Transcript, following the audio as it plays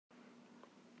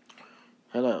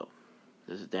Hello,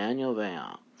 this is Daniel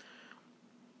Vaillant.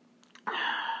 I've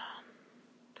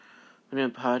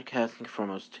been podcasting for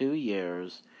almost 2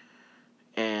 years,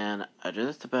 and I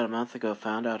just about a month ago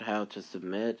found out how to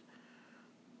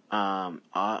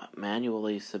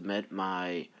manually submit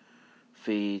my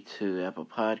feed to Apple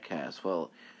Podcasts.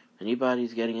 Well,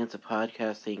 anybody's getting into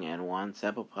podcasting and wants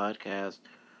Apple Podcasts,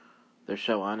 their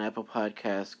show on Apple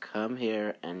Podcasts, come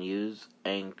here and use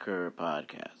Anchor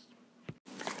Podcast.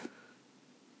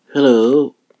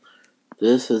 Hello,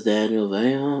 this is Daniel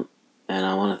Vaillant, and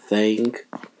I want to thank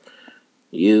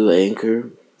you,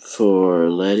 Anchor, for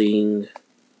allowing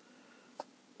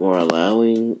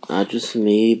not just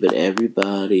me, but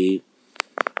everybody,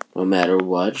 no matter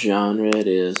what genre it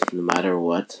is, no matter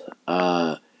what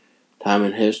time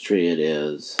in history it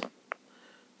is.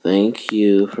 Thank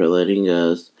you for letting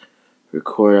us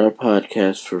record our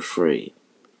podcast for free.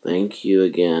 Thank you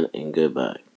again, and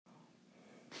goodbye.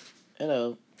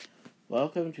 Hello.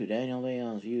 Welcome to Daniel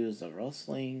Vaillant's Views of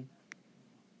Wrestling,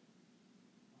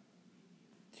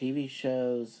 TV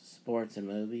shows, sports, and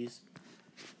movies.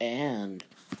 And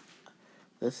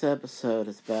this episode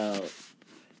is about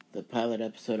the pilot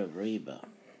episode of Reba.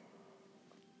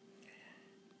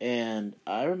 And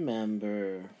I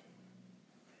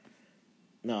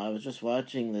was just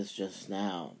watching this just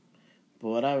now. But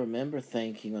what I remember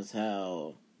thinking was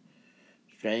how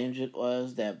strange it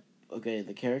was that,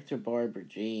 the character Barbara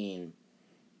Jean,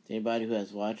 anybody who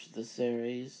has watched the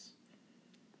series,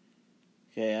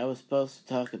 I was supposed to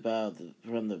talk about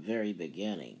from the very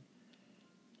beginning.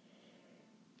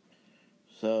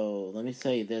 So, let me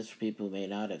say this for people who may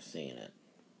not have seen it.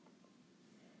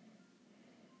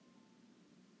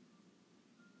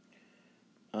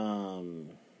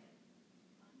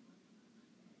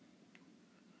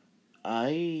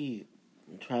 I'm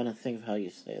trying to think of how you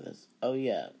say this. Oh,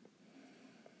 yeah.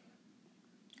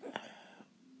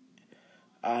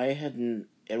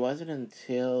 It wasn't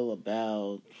until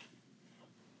about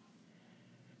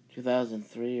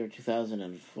 2003 or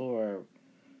 2004,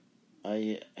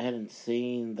 I hadn't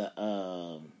seen the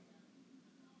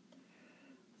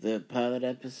pilot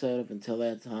episode up until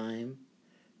that time,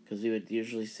 because we would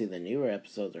usually see the newer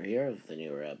episodes or hear of the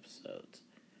newer episodes.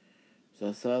 So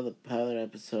I saw the pilot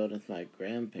episode with my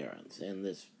grandparents in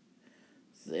this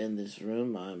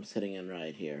room I'm sitting in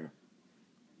right here.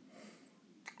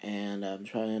 And I'm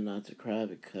trying not to cry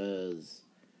because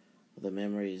of the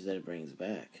memories that it brings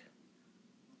back.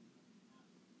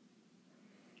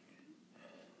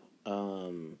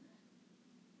 I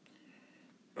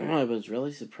was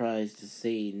really surprised to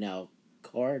see Nell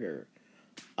Carter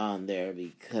on there,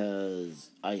 because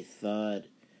I thought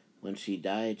when she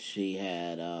died she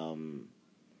had,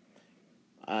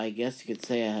 I guess you could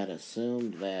say I had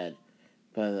assumed that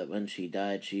when she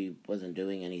died she wasn't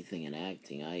doing anything in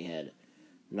acting. I had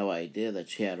no idea that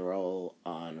she had a role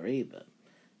on Reba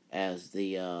as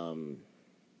the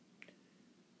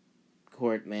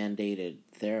court-mandated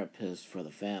therapist for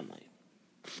the family.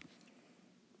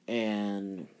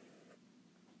 And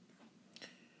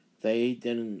they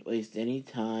didn't waste any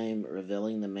time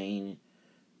revealing the main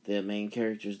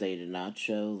characters they did not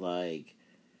show. Like,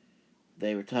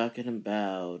 they were talking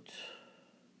about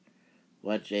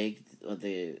what the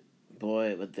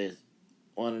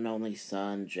one and only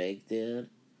son Jake did.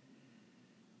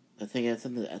 I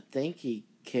think he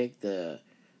kicked the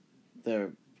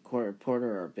court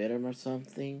reporter or bit him or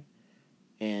something,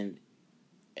 and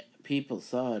people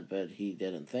saw it, but he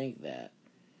didn't think that.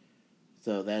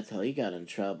 So that's how he got in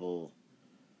trouble,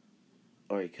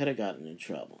 or he could have gotten in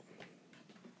trouble.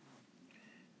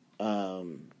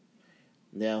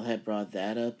 Nell had brought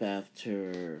that up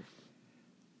after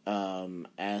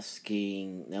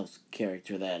asking Nell's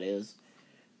character, that is,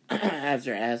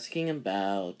 after asking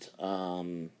about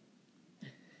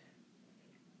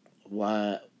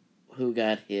who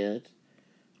got hit,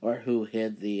 or who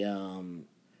hid the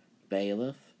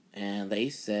bailiff, and they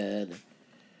said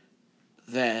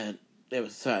that it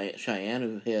was Cheyenne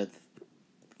who hid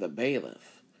the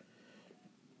bailiff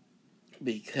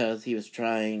because he was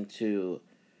trying to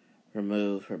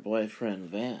remove her boyfriend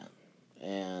Van.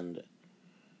 And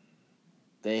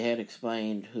they had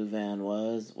explained who Van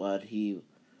was, what he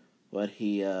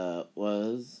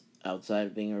was outside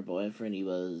of being her boyfriend.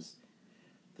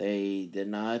 They did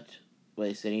not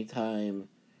waste any time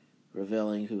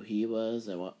revealing who he was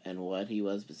and what he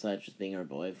was besides just being her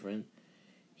boyfriend.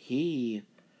 He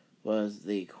was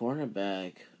the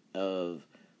cornerback of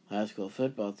high school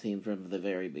football team from the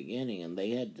very beginning, and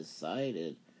they had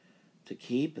decided to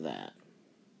keep that.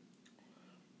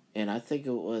 And I think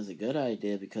it was a good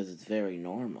idea because it's very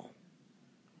normal.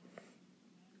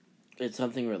 it's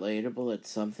something relatable. It's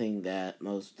something that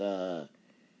most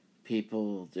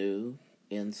people do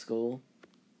in school.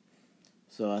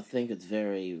 So I think it's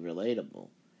very relatable.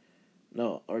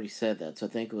 No, I already said that. So I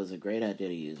think it was a great idea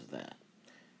to use that.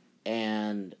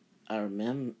 And I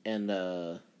remember,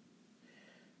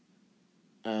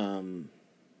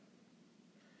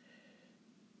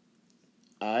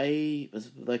 I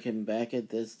was looking back at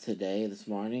this this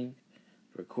morning,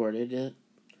 recorded it,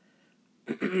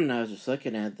 and I was just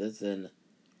looking at this, and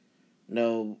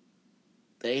no,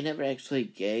 they never actually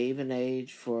gave an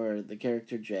age for the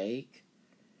character Jake,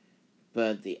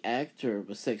 but the actor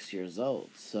was 6 years old,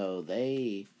 so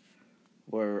they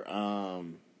were,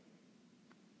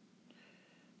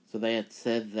 so they had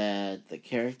said that the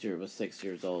character was 6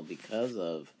 years old because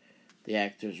of the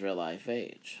actor's real life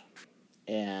age.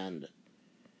 And,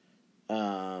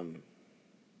 so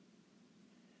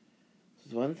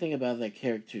one thing about that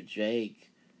character Jake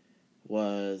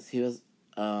was he was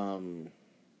a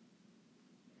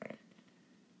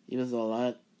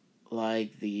lot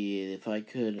like if I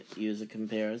could use a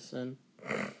comparison,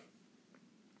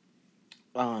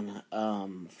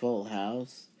 on Full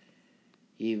House,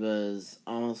 he was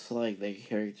almost like the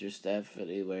character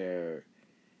Stephanie, where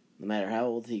no matter how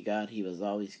old he got, he was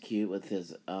always cute with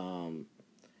his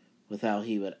with how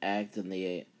he would act, and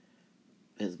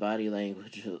his body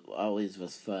language always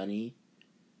was funny,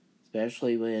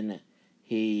 especially when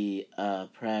he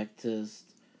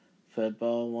practiced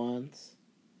football once.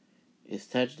 His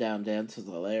touchdown dance was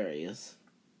hilarious.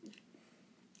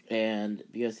 And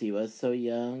because he was so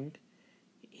young,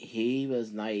 he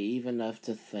was naive enough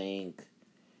to think,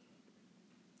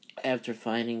 after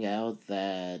finding out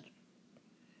that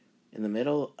in the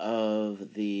middle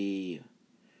of the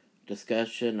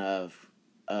discussion of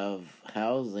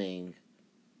housing,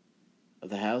 of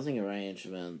the housing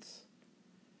arrangements,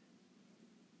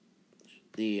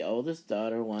 the oldest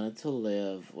daughter wanted to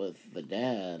live with the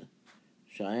dad,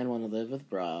 Cheyenne wanted to live with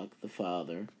Brock, the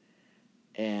father,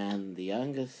 and the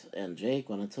youngest, and Jake,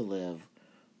 wanted to live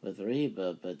with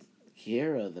Reba, but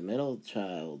Kira, the middle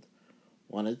child,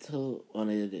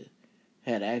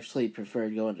 had actually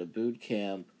preferred going to boot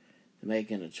camp to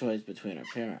making a choice between her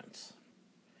parents.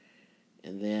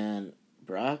 And then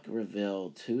Brock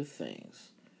revealed two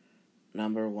things.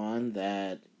 Number one,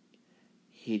 that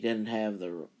he didn't have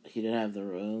the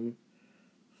room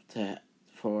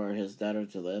for his daughter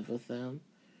to live with them.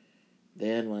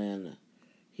 Then when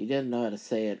he didn't know how to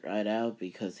say it right out,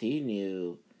 because he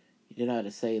didn't know how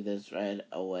to say this right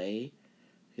away,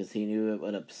 because he knew it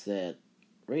would upset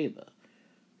Reba.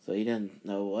 So he didn't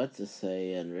know what to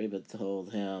say, and Reba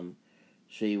told him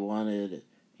she wanted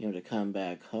him to come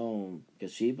back home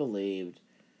because she believed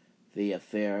the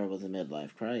affair was a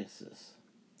midlife crisis.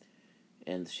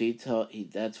 And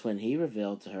that's when he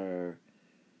revealed to her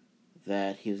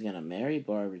that he was going to marry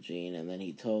Barbara Jean, and then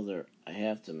he told her, I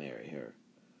have to marry her.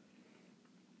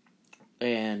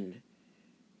 And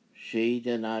she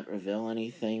did not reveal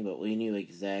anything, but we knew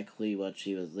exactly what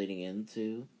she was leading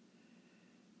into.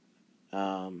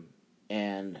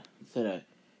 And instead of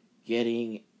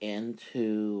getting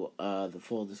into the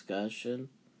full discussion,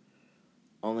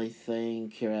 only thing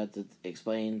Kira had to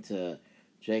explain to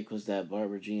Jake was that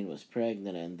Barbara Jean was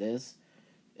pregnant, and this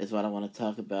is what I want to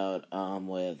talk about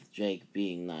with Jake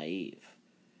being naive.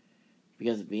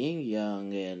 Because being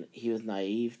young, and he was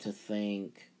naive to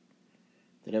think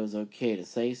that it was okay to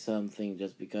say something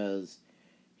just because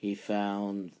he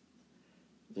found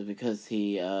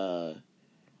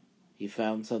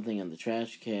something in the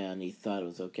trash can, he thought it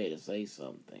was okay to say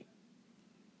something.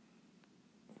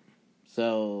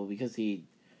 So because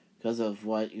of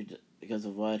what he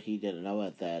didn't know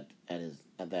at that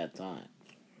time.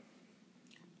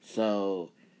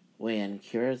 So when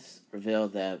Kira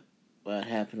revealed that what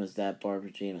happened was that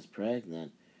Barbara Jean was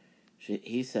pregnant,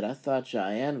 he said, I thought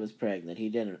Cheyenne was pregnant. He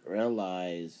didn't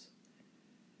realize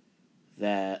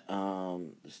that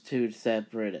there's two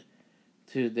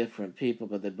different people,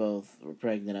 but they both were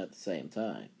pregnant at the same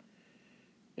time.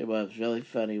 And what was really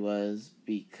funny was,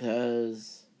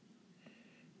 because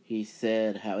he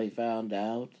said how he found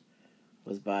out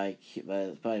was by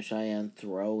Cheyenne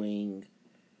throwing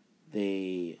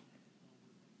the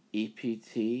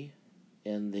EPT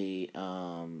in the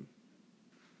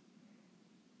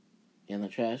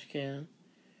trash can.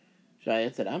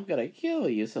 Cheyenne said, I'm gonna kill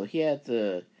you, so he had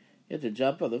to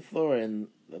jump on the floor, and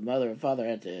the mother and father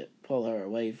had to pull her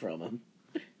away from him.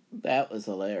 That was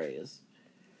hilarious.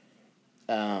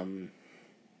 Then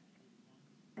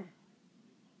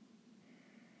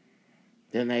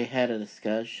they had a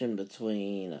discussion with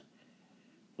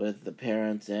the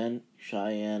parents and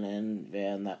Cheyenne and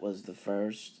Van. That was the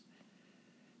first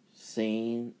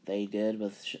scene they did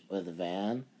with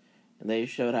Van, and they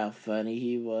showed how funny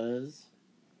he was.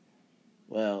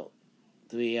 Well,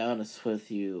 to be honest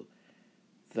with you,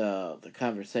 the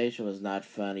conversation was not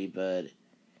funny, but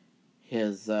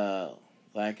his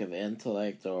lack of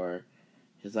intellect or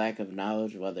his lack of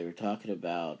knowledge of what they were talking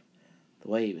about, the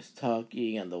way he was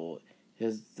talking and the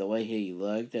way he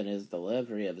looked and his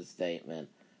delivery of his statement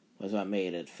was what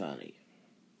made it funny.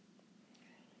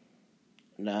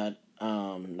 Not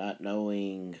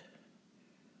knowing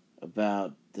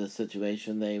about the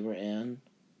situation they were in,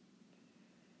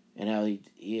 and how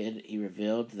he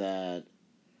revealed that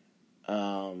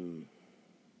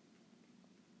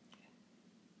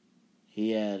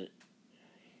he had.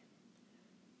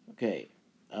 Okay,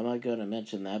 I'm not going to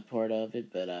mention that part of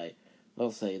it, but I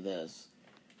will say this: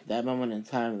 that moment in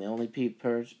time, the only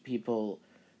people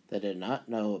that did not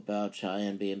know about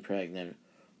Cheyenne being pregnant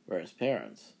were his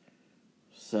parents.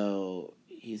 So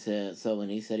he said. So when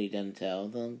he said he didn't tell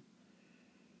them,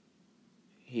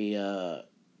 he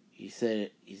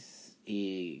said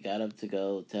he got up to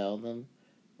go tell them,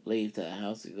 leave the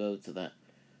house to go to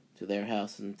their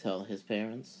house and tell his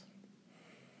parents.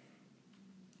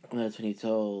 And that's when he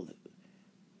told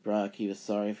Brock he was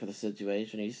sorry for the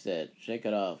situation. He said, "Shake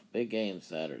it off. Big game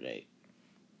Saturday."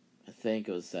 I think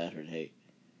it was Saturday.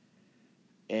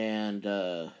 And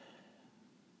I'm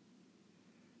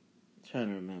trying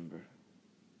to remember.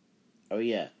 Oh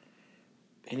yeah.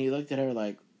 And he looked at her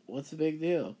like, "What's the big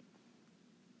deal?"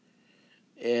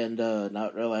 And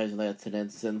not realizing that's an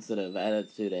insensitive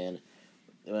attitude, and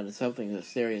when it's something as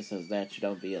serious as that, you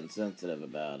don't be insensitive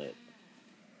about it.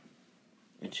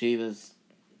 And she was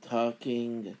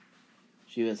talking.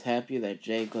 She was happy that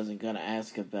Jake wasn't going to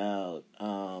ask about,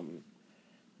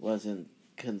 wasn't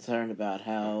concerned about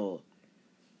how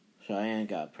Cheyenne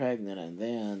got pregnant, and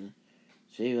then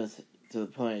she was to the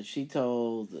point she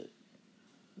told,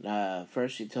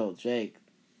 first she told Jake,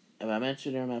 "Have I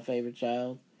mentioned you're my favorite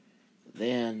child?"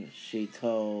 Then she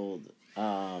told,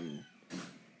 then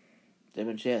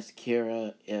when she asked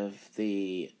Kira if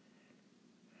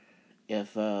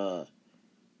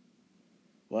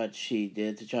what she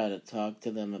did to try to talk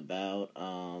to them about,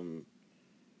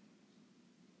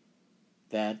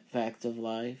 that fact of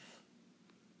life.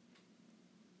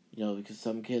 You know, because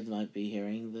some kids might be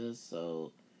hearing this,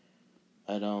 so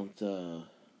I don't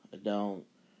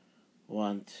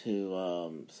want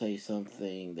to say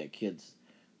something that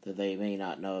they may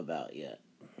not know about yet.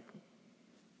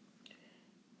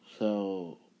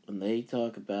 So when they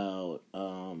talk about,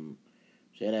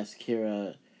 she had asked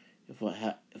Kira if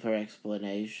her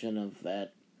explanation of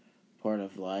that part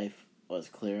of life was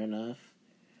clear enough.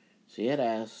 She had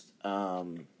asked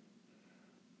her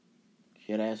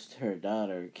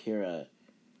daughter Kira.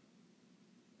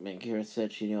 Kira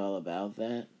said she knew all about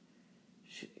that.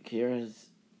 She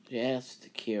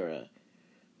asked Kira,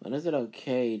 "When is it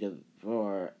okay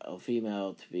for a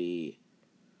female to be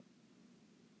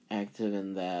active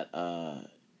in that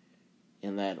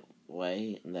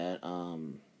way, in that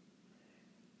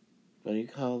what do you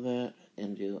call that?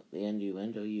 The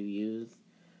innuendo you use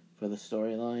for the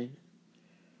storyline?"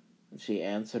 And she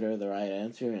answered her the right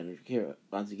answer, and Kira,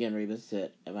 once again, Reba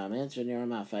said, "If I mentioned you're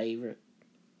my favorite."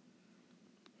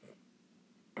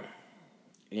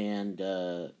 And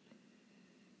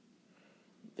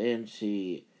then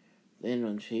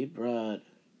when she brought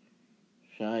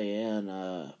Cheyenne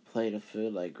a plate of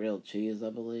food, like grilled cheese, I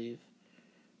believe.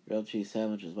 Grilled cheese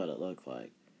sandwich is what it looked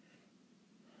like.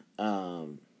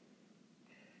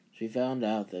 She found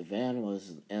out that Van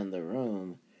was in the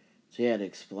room. She had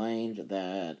explained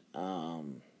that,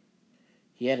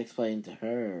 he had explained to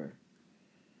her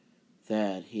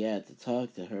that he had to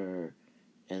talk to her,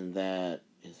 and that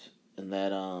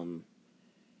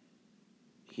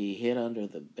he hid under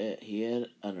the bed. He hid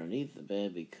underneath the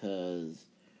bed because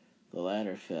the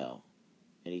ladder fell,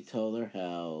 and he told her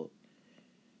how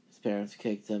his parents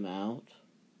kicked him out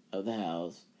of the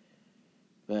house,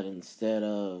 but instead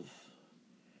of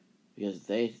because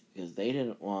they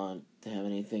didn't want to have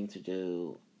anything to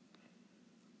do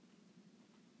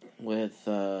with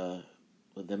them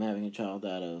having a child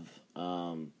out of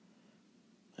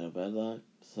wedlock.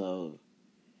 So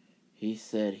he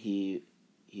said he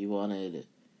wanted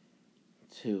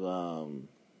to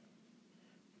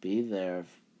be there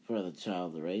for the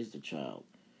child, to raise the child.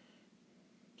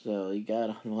 So he got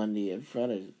on one knee in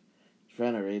front of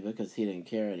Reba because he didn't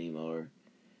care anymore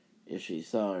if she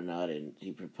saw or not, and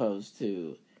he proposed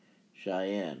to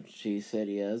Cheyenne. She said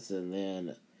yes, and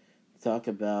then talk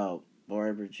about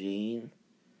Barbara Jean.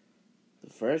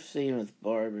 The first scene with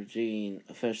Barbara Jean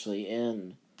officially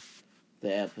in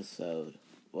the episode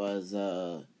was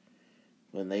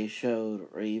when they showed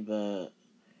Reba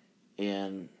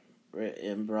in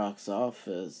Brock's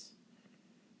office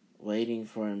waiting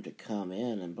for him to come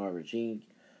in, and Barbara Jean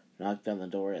knocked on the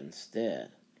door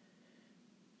instead.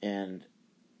 And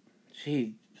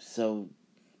I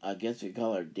guess we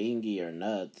call her dingy or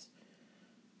nuts.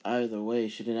 Either way,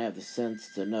 she didn't have the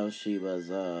sense to know she was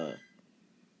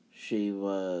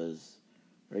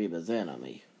Reba's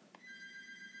enemy.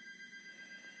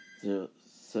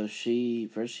 So she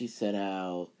said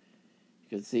how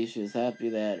you could see she was happy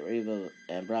that Reba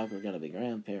and Brock were going to be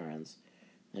grandparents,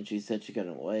 and she said she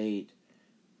couldn't wait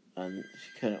to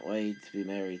be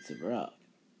married to Brock.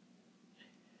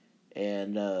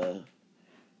 And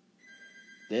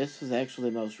this was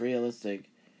actually the most realistic.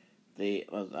 The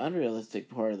most unrealistic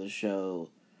part of the show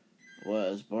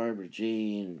was Barbara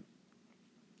Jean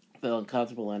feeling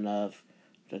comfortable enough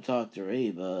to talk to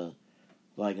Reba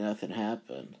like nothing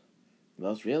happened. The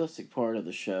most realistic part of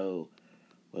the show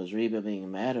was Reba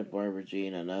being mad at Barbara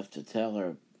Jean enough to tell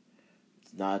her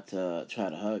not to try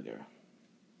to hug her.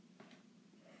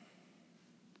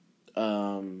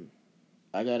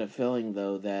 I got a feeling,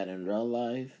 though, that in real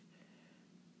life,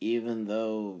 even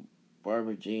though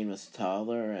Barbara Jean was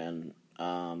taller and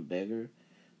bigger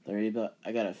than Reba,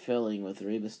 I got a feeling with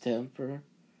Reba's temper,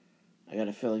 I got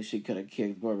a feeling she could have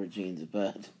kicked Barbara Jean's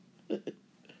butt.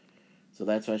 So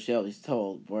that's why she always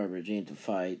told Barbara Jean to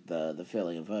fight the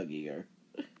feeling of hugging her.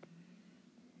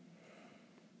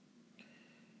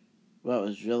 What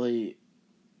was really...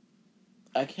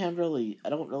 I don't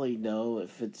really know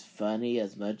if it's funny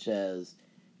as much as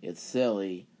it's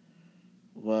silly,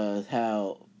 was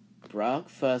how Brock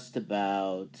fussed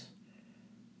about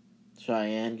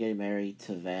Cheyenne getting married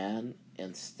to Van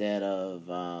instead of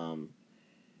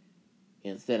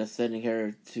sending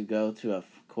her to go to a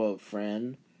quote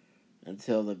friend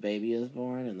until the baby is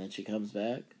born and then she comes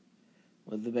back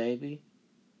with the baby.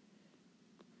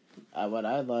 What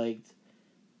I liked,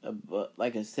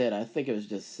 like I said, I think it was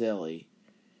just silly.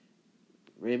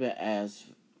 Reba asked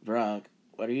Brock,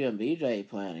 "What are you and BJ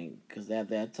planning?" Because at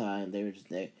that time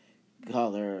they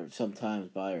call her sometimes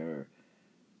by her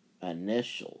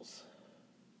initials.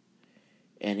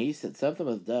 And he said something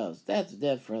with doves. That's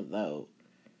different, though.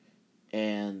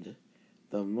 And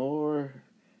the more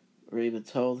Reba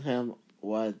told him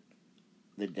what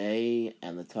the day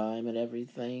and the time and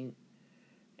everything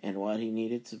and what he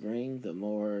needed to bring, the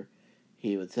more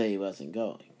he would say he wasn't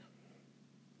going.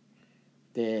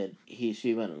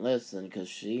 She wouldn't listen because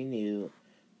she knew,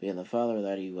 being the father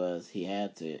that he was, he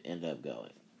had to end up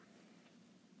going.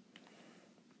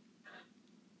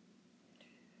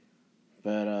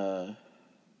 But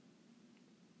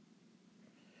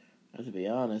to be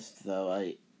honest, though,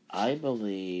 I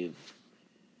believe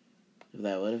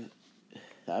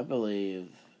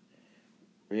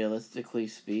realistically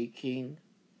speaking,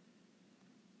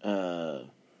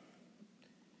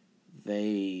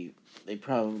 they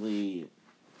probably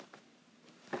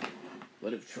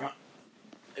would have tried.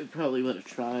 They probably would have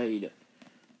tried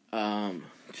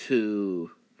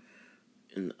to.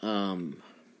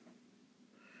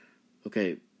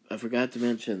 Okay, I forgot to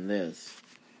mention this.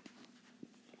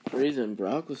 The reason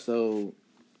Brock was so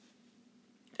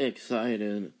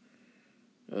excited,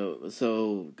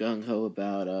 so gung-ho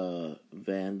about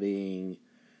Van being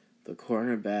the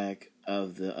cornerback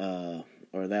of the,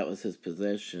 or that was his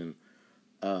position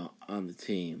on the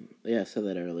team. Yeah, I said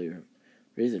that earlier.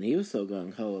 The reason he was so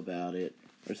gung-ho about it,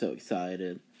 or so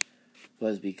excited,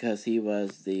 was because he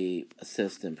was the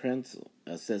assistant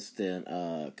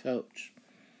coach.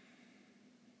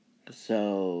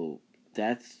 So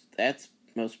that's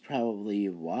most probably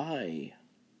why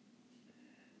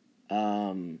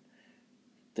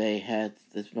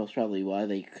that's most probably why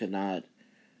they could not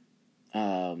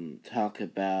talk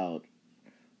about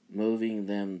moving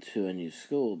them to a new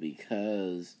school,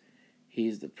 because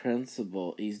he's the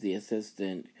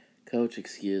assistant coach,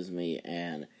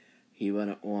 and he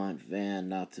wouldn't want Van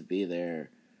not to be there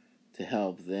to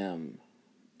help them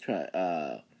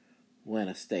try win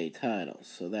a state title.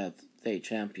 So that's state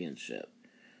championship.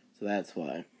 So that's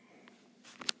why.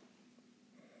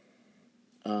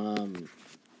 And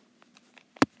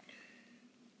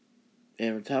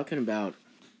we're talking about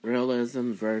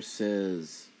realism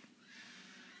versus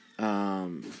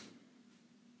I'm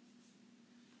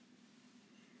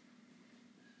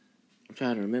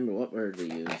trying to remember what word we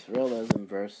use. Realism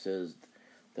versus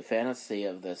the fantasy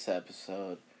of this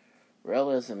episode.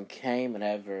 Realism came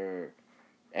whenever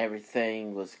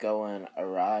everything was going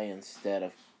awry instead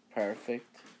of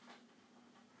perfect.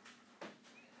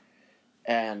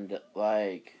 And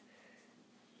like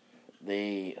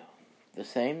the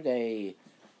same day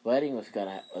wedding was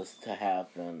to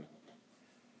happen,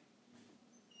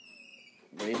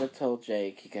 Reba told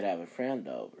Jake he could have a friend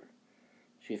over.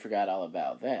 She forgot all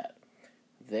about that.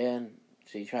 Then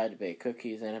she tried to bake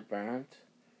cookies and it burnt,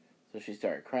 so she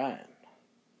started crying.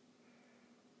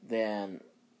 Then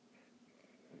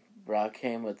Brock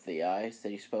came with the ice that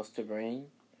he's supposed to bring,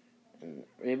 and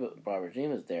Barbara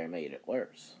Jean was there and made it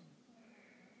worse.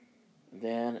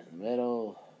 Then in the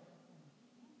middle,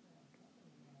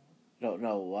 I don't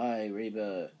know why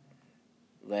Reba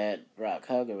let Brock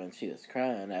hug her when she was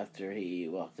crying after he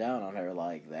walked down on her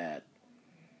like that.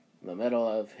 In the middle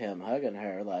of him hugging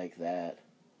her like that,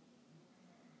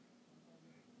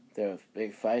 the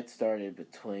big fight started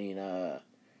between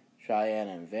Cheyenne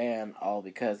and Van, all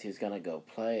because he was gonna go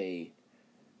play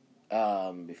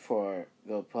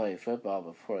football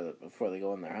before they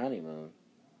go on their honeymoon.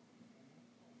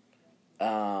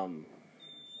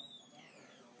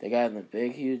 They got in a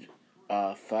big huge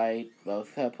fight.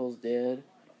 Both couples did,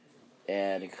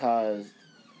 and it caused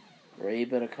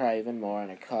Reba to cry even more,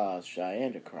 and it caused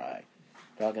Cheyenne to cry,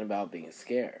 talking about being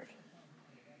scared.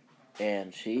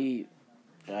 And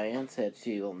Cheyenne said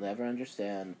she will never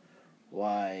understand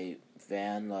why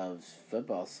Van loves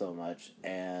football so much,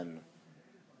 and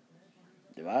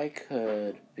if I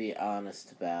could be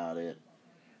honest about it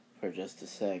for just a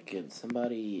second,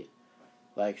 somebody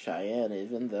like Cheyenne,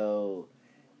 even though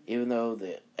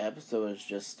the episode was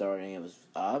just starting, it was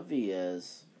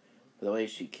obvious the way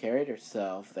she carried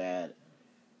herself that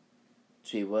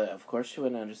she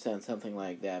wouldn't understand something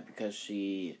like that, because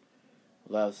she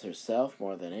loves herself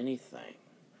more than anything,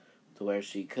 to where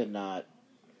she could not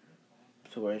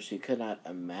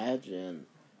imagine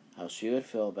how she would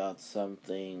feel about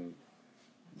something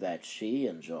that she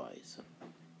enjoys.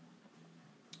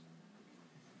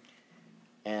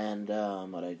 And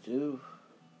what I do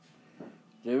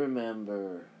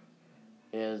remember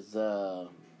is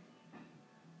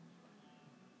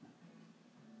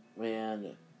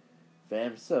when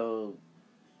Van,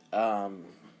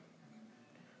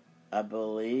 I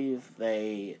believe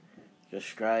they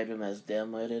describe him as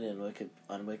dim-witted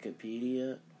on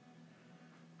Wikipedia.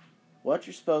 What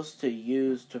you're supposed to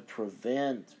use to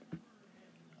prevent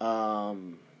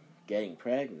getting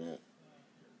pregnant,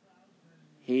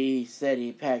 he said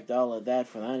he packed all of that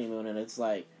for the honeymoon, and it's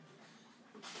like,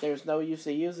 there's no use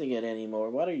of using it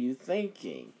anymore. What are you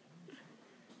thinking?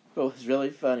 What was really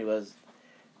funny was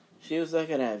she was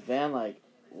looking at Van like,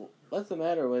 what's the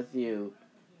matter with you?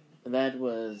 And that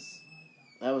was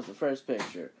the first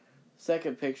picture.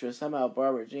 Second picture, somehow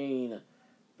Barbara Jean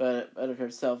put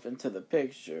herself into the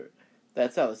picture.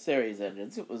 That's how the series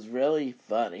ended. It was really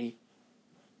funny.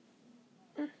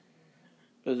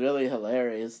 It was really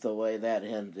hilarious the way that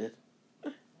ended.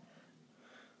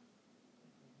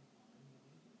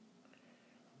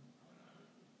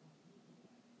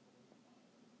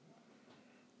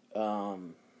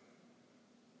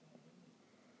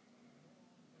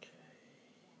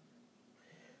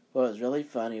 What was really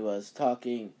funny was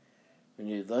when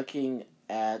you're looking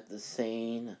at the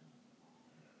scene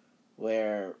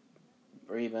where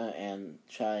Reba and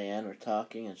Cheyenne were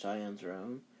talking in Cheyenne's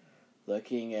room,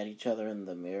 looking at each other in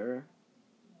the mirror.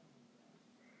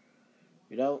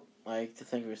 You don't like to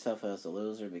think of yourself as a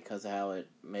loser because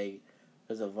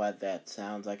of what that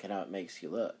sounds like and how it makes you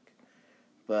look.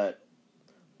 But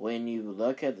when you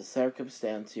look at the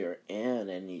circumstance you're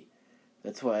in,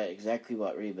 that's exactly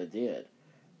what Reba did.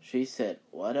 She said,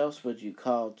 what else would you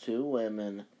call two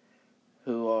women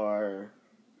who are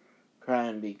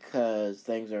crying because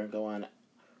things aren't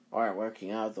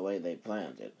working out the way they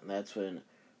planned it? And that's when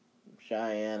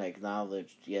Cheyenne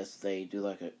acknowledged, yes, they do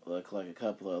look like a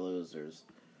couple of losers.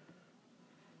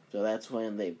 So that's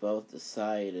when they both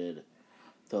decided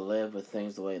to live with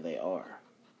things the way they are.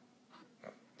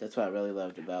 That's what I really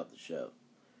loved about the show.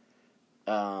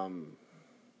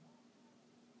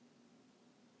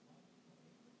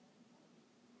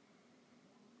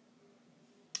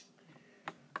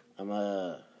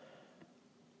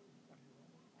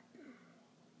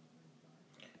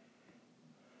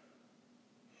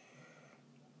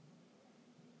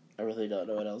 I really don't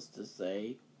know what else to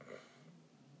say.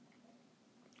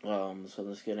 So I'm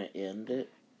just gonna end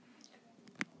it.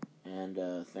 And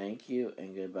thank you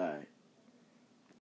and goodbye.